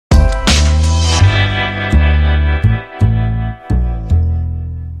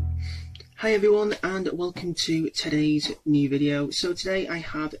Hi everyone and welcome to today's new video. So today I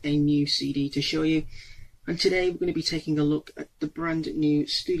have a new CD to show you, and today we're going to be taking a look at the brand new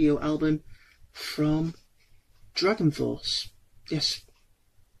studio album from DragonForce. Yes,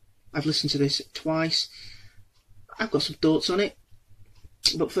 I've listened to this twice. I've got some thoughts on it,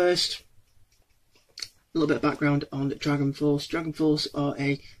 but first a little bit of background on DragonForce. DragonForce are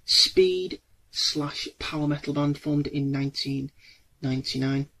a speed/power metal band formed in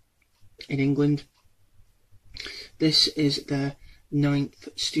 1999 in England. This is their 9th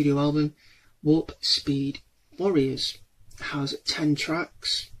studio album. Warp Speed Warriors has 10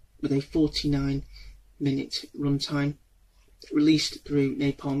 tracks with a 49-minute runtime, released through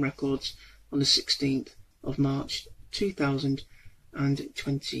Napalm Records on the 16th of March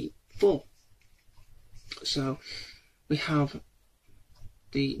 2024. So we have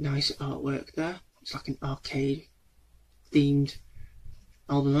the nice artwork there. It's like an arcade themed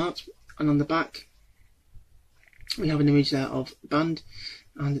album art, and on the back we have an image there of the band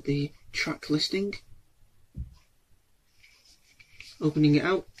and the track listing. Opening it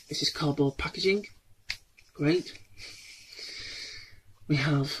out, this is cardboard packaging, great. We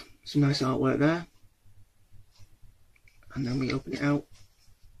have some nice artwork there, and then we open it out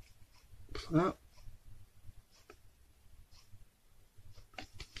for that.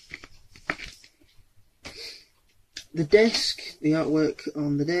 The disc, the artwork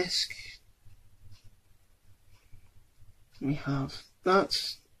on the disc, we have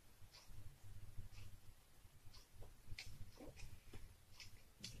that.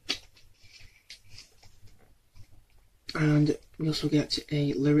 And we also get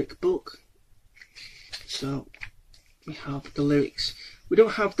a lyric book. So we have the lyrics. We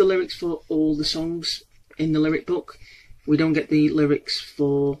don't have the lyrics for all the songs in the lyric book. We don't get the lyrics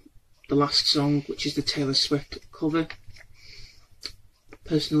for the last song, which is the Taylor Swift cover.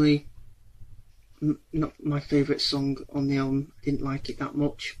 Personally, not my favourite song on the album. I didn't like it that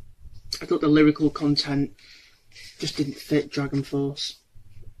much. I thought the lyrical content just didn't fit DragonForce.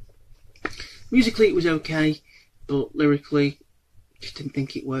 Musically it was okay, but lyrically just didn't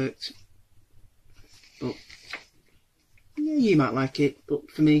think it worked. But yeah, you might like it, but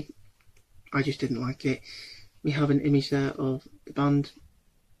for me, I just didn't like it. We have an image there of the band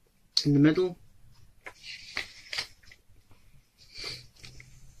in the middle,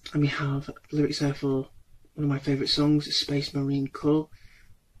 and we have lyrics there for one of my favourite songs, Space Marine Corps.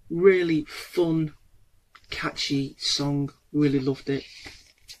 Really fun, catchy song, really loved it.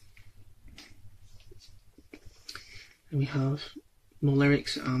 And we have more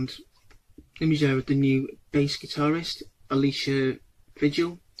lyrics and image there of the new bass guitarist, Alicia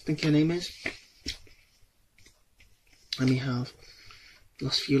Vigil, I think her name is. And we have the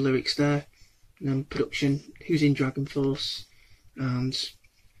last few lyrics there, and then production, who's in DragonForce, and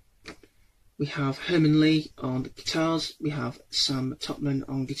we have Herman Lee on guitars, we have Sam Topman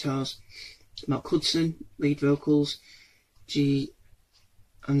on guitars, Mark Hudson lead vocals, G.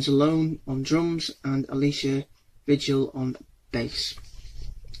 Anzalone on drums, and Alicia Vigil on bass.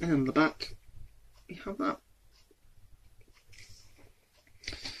 And on the back we have that.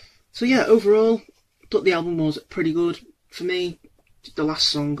 So yeah, overall I thought the album was pretty good. For me, the last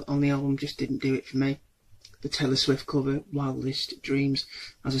song on the album just didn't do it for me. The Taylor Swift cover, Wildest Dreams.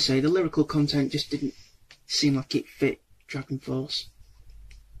 As I say, the lyrical content just didn't seem like it fit DragonForce.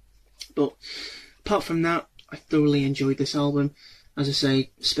 But apart from that, I thoroughly enjoyed this album. As I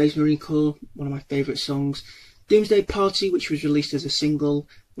say, Space Marine Corps, one of my favourite songs. Doomsday Party, which was released as a single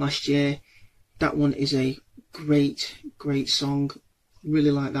last year. That one is a great, great song.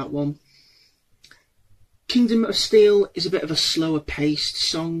 Really like that one. Kingdom of Steel is a bit of a slower paced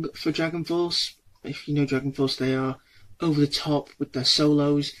song for DragonForce. If you know DragonForce, they are over the top with their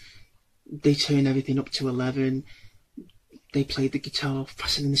solos. They turn everything up to 11. They play the guitar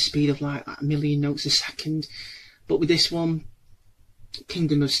faster than the speed of like a million notes a second. But with this one,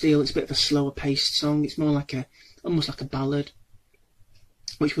 Kingdom of Steel, it's a bit of a slower paced song. It's more like almost like a ballad,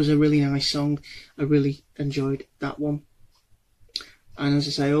 which was a really nice song. I really enjoyed that one. And as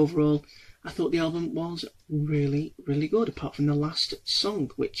I say, overall, I thought the album was really, really good, apart from the last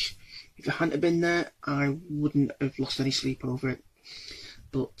song, which, if it hadn't have been there, I wouldn't have lost any sleep over it.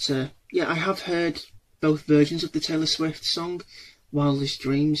 But yeah, I have heard both versions of the Taylor Swift song, Wildest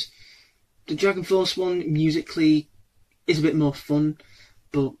Dreams. The DragonForce one, musically, is a bit more fun,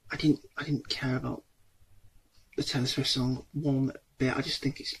 but I didn't care about the Taylor Swift song one bit. I just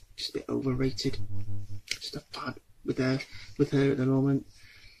think it's just a bit overrated. Just a fad with her at the moment.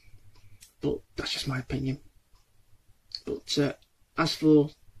 But that's just my opinion. But as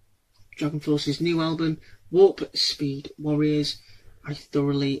for DragonForce's new album, Warp Speed Warriors, I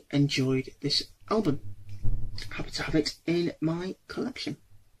thoroughly enjoyed this album. Happy to have it in my collection.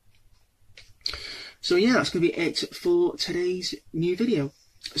 So yeah, that's going to be it for today's new video.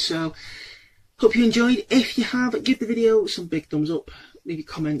 So, hope you enjoyed. If you have, give the video some big thumbs up. Leave your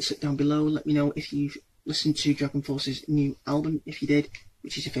comments down below. Let me know if you've listened to DragonForce's new album. If you did,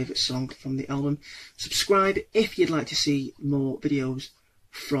 which is your favourite song from the album. Subscribe if you'd like to see more videos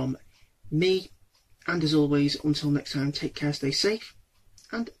from me. And as always, until next time, take care, stay safe,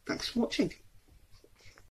 and thanks for watching.